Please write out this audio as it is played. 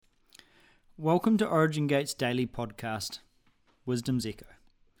Welcome to Origin Gate's daily podcast, Wisdom's Echo.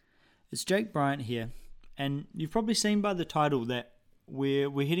 It's Jake Bryant here, and you've probably seen by the title that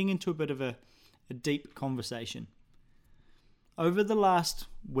we're heading into a bit of a deep conversation. Over the last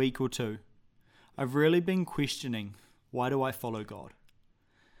week or two, I've really been questioning, why do I follow God?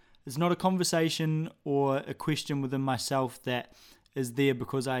 It's not a conversation or a question within myself that is there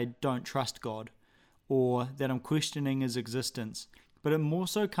because I don't trust God or that I'm questioning His existence. But it more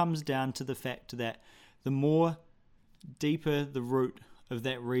so comes down to the fact that the more deeper the root of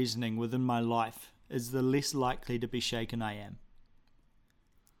that reasoning within my life is, the less likely to be shaken I am.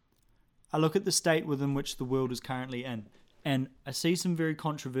 I look at the state within which the world is currently in, and I see some very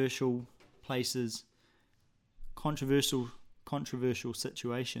controversial places, controversial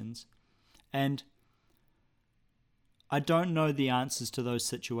situations, and I don't know the answers to those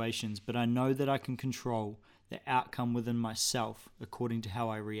situations, but I know that I can control the outcome within myself according to how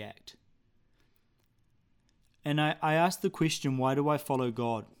I react. And I ask the question, why do I follow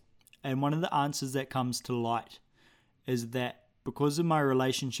God? And one of the answers that comes to light is that because of my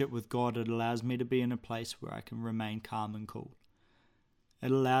relationship with God, it allows me to be in a place where I can remain calm and cool.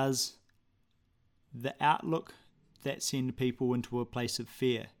 It allows the outlook that sends people into a place of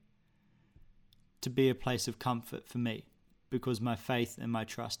fear to be a place of comfort for me, because my faith and my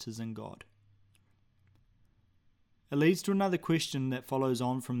trust is in God. It leads to another question that follows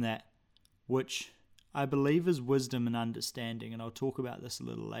on from that, which I believe is wisdom and understanding, and I'll talk about this a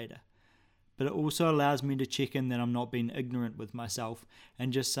little later. But it also allows me to check in that I'm not being ignorant with myself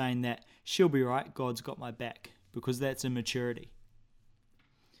and just saying that she'll be right, God's got my back, because that's immaturity.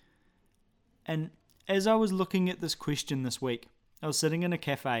 And as I was looking at this question this week, I was sitting in a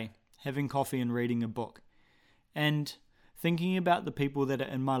cafe, having coffee and reading a book, and thinking about the people that are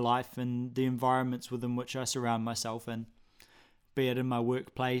in my life and the environments within which I surround myself in, be it in my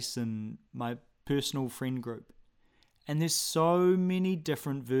workplace and my personal friend group. And there's so many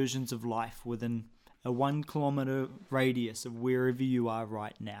different versions of life within a 1 kilometer radius of wherever you are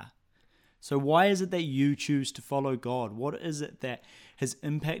right now. So why is it that you choose to follow God? What is it that has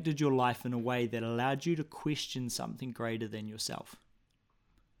impacted your life in a way that allowed you to question something greater than yourself?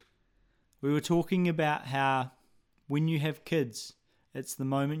 We were talking about how when you have kids, it's the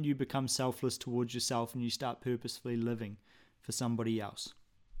moment you become selfless towards yourself and you start purposefully living for somebody else.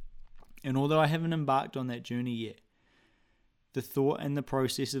 And although I haven't embarked on that journey yet, the thought and the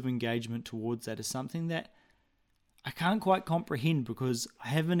process of engagement towards that is something that I can't quite comprehend because I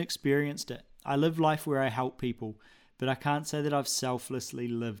haven't experienced it. I live life where I help people, but I can't say that I've selflessly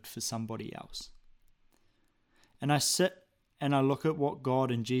lived for somebody else. And I sit and I look at what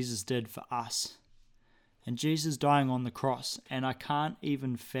God and Jesus did for us. And Jesus dying on the cross, and I can't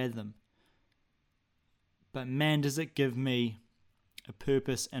even fathom. But man, does it give me a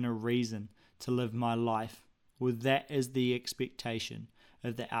purpose and a reason to live my life with that as the expectation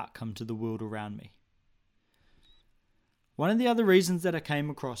of the outcome to the world around me. One of the other reasons that I came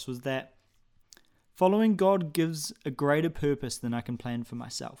across was that following God gives a greater purpose than I can plan for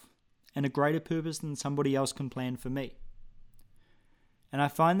myself, and a greater purpose than somebody else can plan for me. And I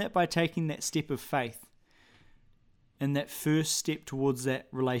find that by taking that step of faith, and that first step towards that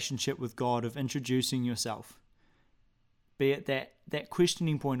relationship with God of introducing yourself, be it that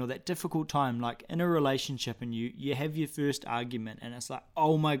questioning point or that difficult time, like in a relationship and you have your first argument and it's like,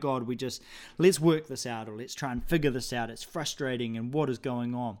 oh my God, let's work this out or let's try and figure this out. It's frustrating and what is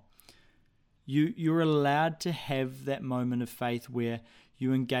going on? You're allowed to have that moment of faith where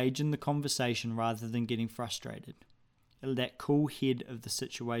you engage in the conversation rather than getting frustrated. That cool head of the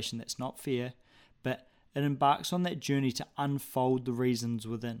situation that's not fair, but it embarks on that journey to unfold the reasons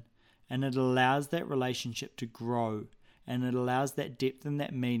within, and it allows that relationship to grow, and it allows that depth and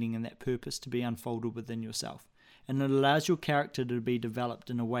that meaning and that purpose to be unfolded within yourself, and it allows your character to be developed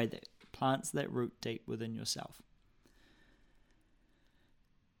in a way that plants that root deep within yourself.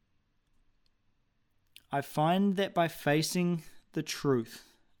 I find that by facing the truth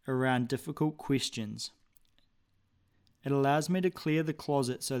around difficult questions, it allows me to clear the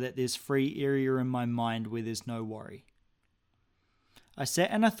closet so that there's free area in my mind where there's no worry. I sat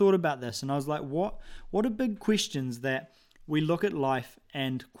and I thought about this and I was like, what are big questions that we look at life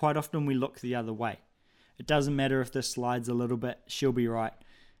and quite often we look the other way? It doesn't matter if this slides a little bit, she'll be right,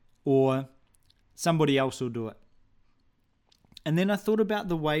 or somebody else will do it. And then I thought about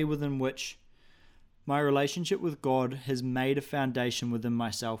the way within which my relationship with God has made a foundation within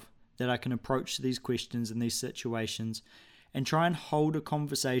myself that I can approach these questions and these situations and try and hold a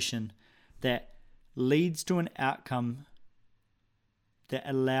conversation that leads to an outcome that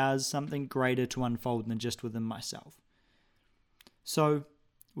allows something greater to unfold than just within myself. So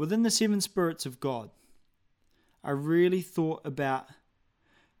within the seven spirits of God, I really thought about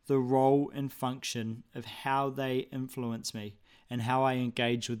the role and function of how they influence me and how I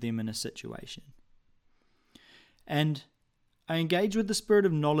engage with them in a situation. And I engage with the spirit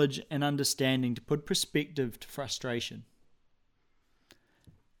of knowledge and understanding to put perspective to frustration.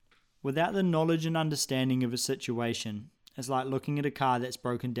 Without the knowledge and understanding of a situation, it's like looking at a car that's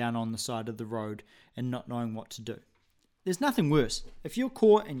broken down on the side of the road and not knowing what to do. There's nothing worse. If you're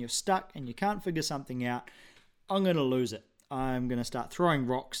caught and you're stuck and you can't figure something out, I'm going to lose it. I'm going to start throwing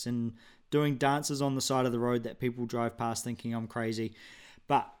rocks and doing dances on the side of the road that people drive past thinking I'm crazy.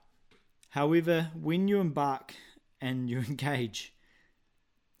 But, however, when you embark and you engage,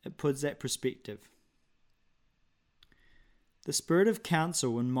 it puts that perspective. The spirit of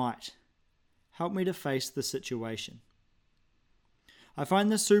counsel and might help me to face the situation. I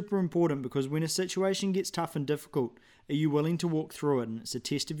find this super important because when a situation gets tough and difficult, are you willing to walk through it? And it's a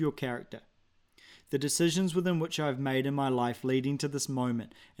test of your character. The decisions within which I've made in my life leading to this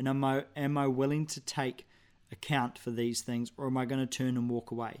moment, and am I willing to take account for these things, or am I going to turn and walk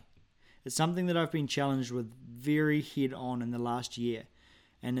away? It's something that I've been challenged with very head on in the last year,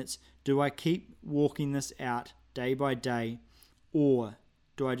 and it's, do I keep walking this out day by day, or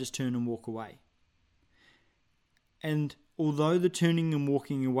do I just turn and walk away? And although the turning and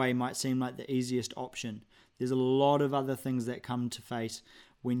walking away might seem like the easiest option, there's a lot of other things that come to face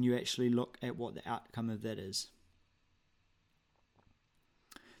when you actually look at what the outcome of that is.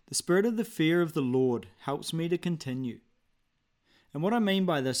 The spirit of the fear of the Lord helps me to continue. And what I mean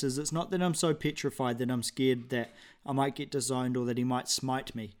by this is it's not that I'm so petrified that I'm scared that I might get disowned or that he might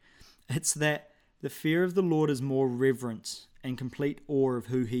smite me. It's that the fear of the Lord is more reverence and complete awe of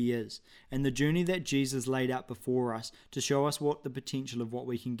who he is, and the journey that Jesus laid out before us to show us what the potential of what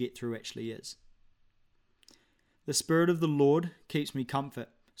we can get through actually is. The Spirit of the Lord keeps me comfort,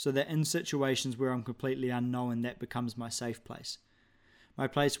 so that in situations where I'm completely unknown, that becomes my safe place. My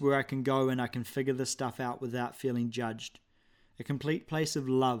place where I can go and I can figure this stuff out without feeling judged. A complete place of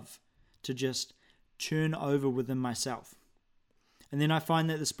love to just churn over within myself. And then I find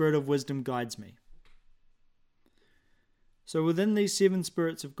that the Spirit of wisdom guides me. So within these seven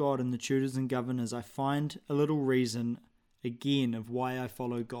spirits of God and the tutors and governors, I find a little reason, again, of why I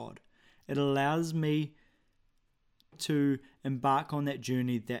follow God. It allows me to embark on that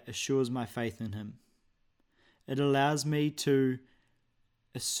journey that assures my faith in him. It allows me to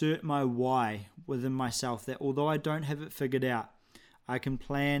assert my why within myself, that although I don't have it figured out, I can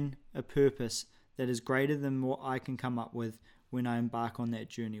plan a purpose that is greater than what I can come up with when I embark on that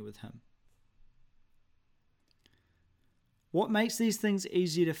journey with him. What makes these things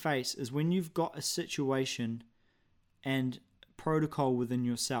easier to face is when you've got a situation and protocol within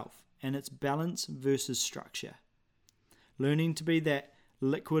yourself, and it's balance versus structure. Learning to be that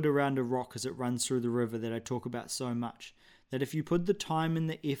liquid around a rock as it runs through the river that I talk about so much. That if you put the time and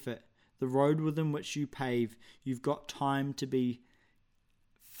the effort, the road within which you pave, you've got time to be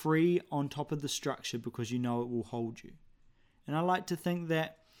free on top of the structure because you know it will hold you. And I like to think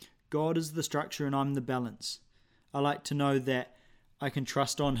that God is the structure and I'm the balance. I like to know that I can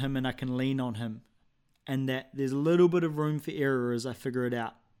trust on him and I can lean on him, and that there's a little bit of room for error as I figure it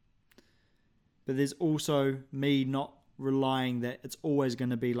out. But there's also me not relying that it's always going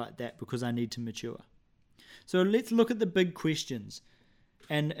to be like that because I need to mature. So let's look at the big questions.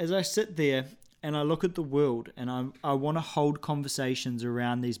 And as I sit there and I look at the world and I want to hold conversations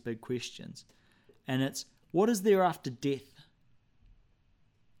around these big questions. And it's, what is there after death?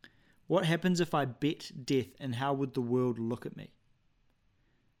 What happens if I bet death, and how would the world look at me?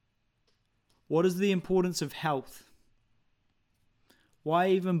 What is the importance of health? Why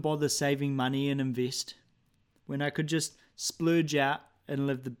even bother saving money and invest when I could just splurge out and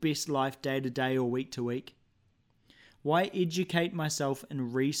live the best life day to day or week to week? Why educate myself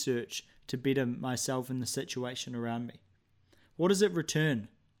and research to better myself in the situation around me? What does it return?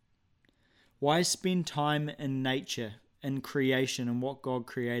 Why spend time in nature, in creation, and what God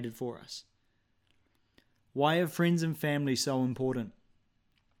created for us? Why are friends and family so important?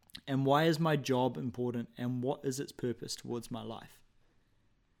 And why is my job important? And what is its purpose towards my life?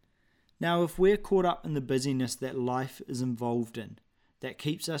 Now, if we're caught up in the busyness that life is involved in, that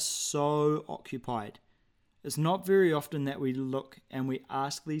keeps us so occupied, it's not very often that we look and we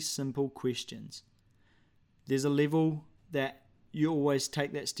ask these simple questions. There's a level that you always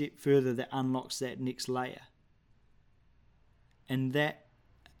take that step further that unlocks that next layer. And that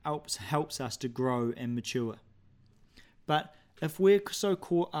helps us to grow and mature. But if we're so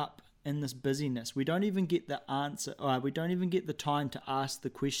caught up in this busyness, we don't even get the answer, or we don't even get the time to ask the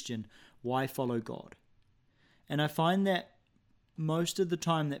question, why follow God? And I find that most of the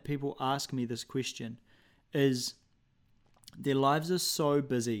time that people ask me this question is their lives are so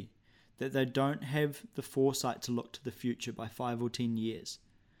busy that they don't have the foresight to look to the future by 5 or 10 years.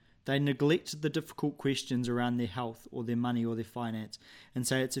 They neglect the difficult questions around their health or their money or their finance and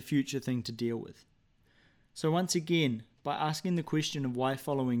say it's a future thing to deal with. So once again, by asking the question of why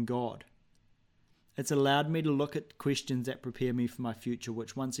following God, it's allowed me to look at questions that prepare me for my future,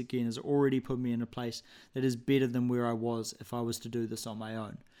 which once again has already put me in a place that is better than where I was if I was to do this on my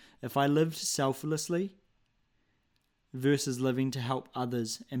own. If I lived selflessly versus living to help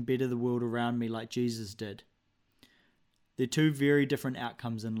others and better the world around me like Jesus did, they're two very different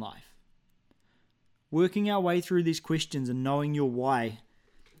outcomes in life. Working our way through these questions and knowing your why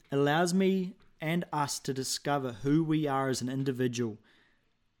allows me and us to discover who we are as an individual,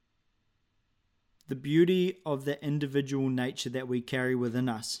 the beauty of the individual nature that we carry within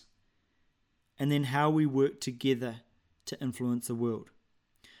us, and then how we work together to influence the world.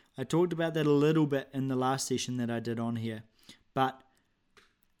 I talked about that a little bit in the last session that I did on here, but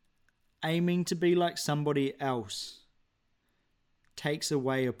aiming to be like somebody else takes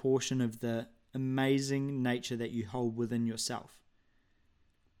away a portion of the amazing nature that you hold within yourself.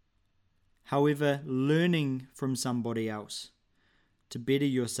 However, learning from somebody else to better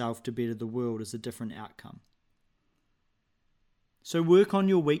yourself, to better the world, is a different outcome. So work on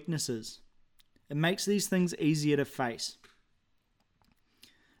your weaknesses. It makes these things easier to face.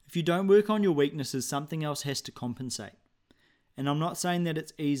 If you don't work on your weaknesses, something else has to compensate. And I'm not saying that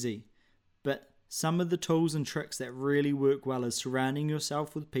it's easy, but some of the tools and tricks that really work well is surrounding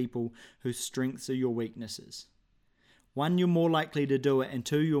yourself with people whose strengths are your weaknesses. 1, you're more likely to do it, and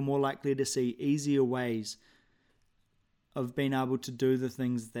 2, you're more likely to see easier ways of being able to do the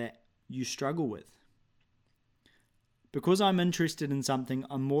things that you struggle with. Because I'm interested in something,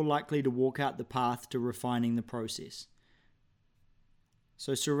 I'm more likely to walk out the path to refining the process.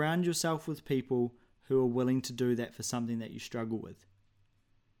 So surround yourself with people who are willing to do that for something that you struggle with.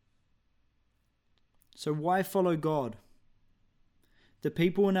 So why follow God? The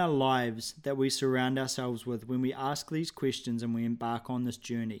people in our lives that we surround ourselves with when we ask these questions and we embark on this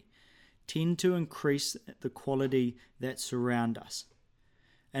journey tend to increase the quality that surround us.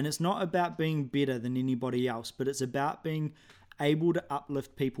 And it's not about being better than anybody else, but it's about being able to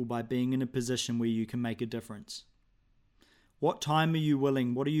uplift people by being in a position where you can make a difference. What time are you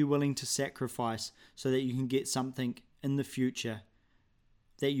willing? What are you willing to sacrifice so that you can get something in the future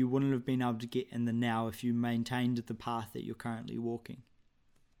that you wouldn't have been able to get in the now if you maintained the path that you're currently walking?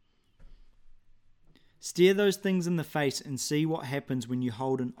 Stare those things in the face and see what happens when you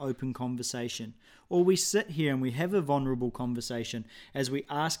hold an open conversation. Or we sit here and we have a vulnerable conversation as we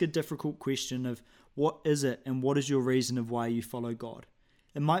ask a difficult question of what is it and what is your reason of why you follow God.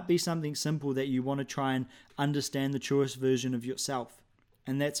 It might be something simple that you want to try and understand the truest version of yourself.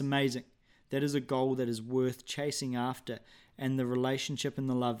 And that's amazing. That is a goal that is worth chasing after. And the relationship and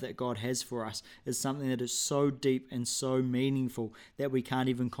the love that God has for us is something that is so deep and so meaningful that we can't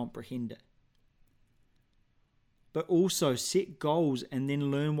even comprehend it. But also set goals and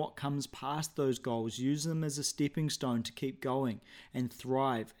then learn what comes past those goals. Use them as a stepping stone to keep going and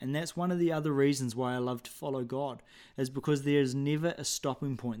thrive. And that's one of the other reasons why I love to follow God, is because there is never a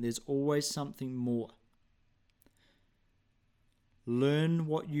stopping point. There's always something more. Learn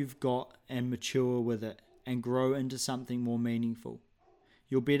what you've got and mature with it and grow into something more meaningful.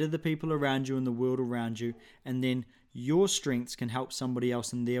 You'll better the people around you and the world around you, and then your strengths can help somebody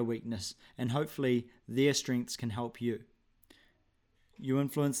else in their weakness, and hopefully their strengths can help you. You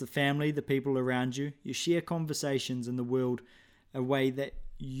influence the family, the people around you. You share conversations in the world a way that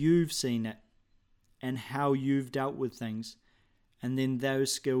you've seen it and how you've dealt with things, and then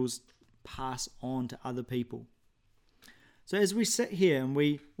those skills pass on to other people. So as we sit here and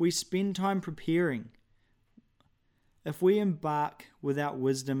we spend time preparing, if we embark without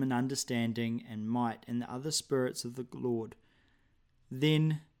wisdom and understanding and might and the other spirits of the Lord,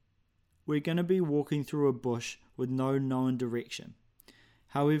 then we're going to be walking through a bush with no known direction.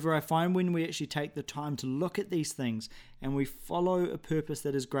 However, I find when we actually take the time to look at these things and we follow a purpose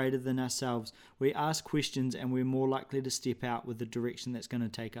that is greater than ourselves, we ask questions and we're more likely to step out with the direction that's going to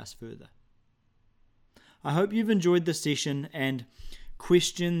take us further. I hope you've enjoyed this session, and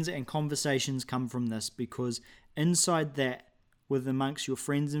questions and conversations come from this, because inside that, with amongst your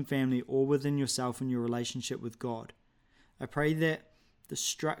friends and family or within yourself and your relationship with God, I pray that the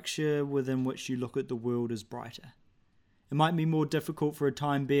structure within which you look at the world is brighter. It might be more difficult for a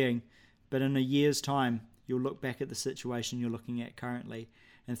time being, but in a year's time, you'll look back at the situation you're looking at currently,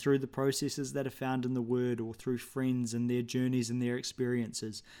 and through the processes that are found in the Word or through friends and their journeys and their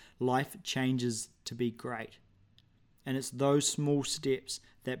experiences, life changes to be great. And it's those small steps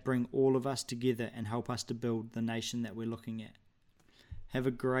that bring all of us together and help us to build the nation that we're looking at. Have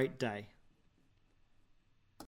a great day.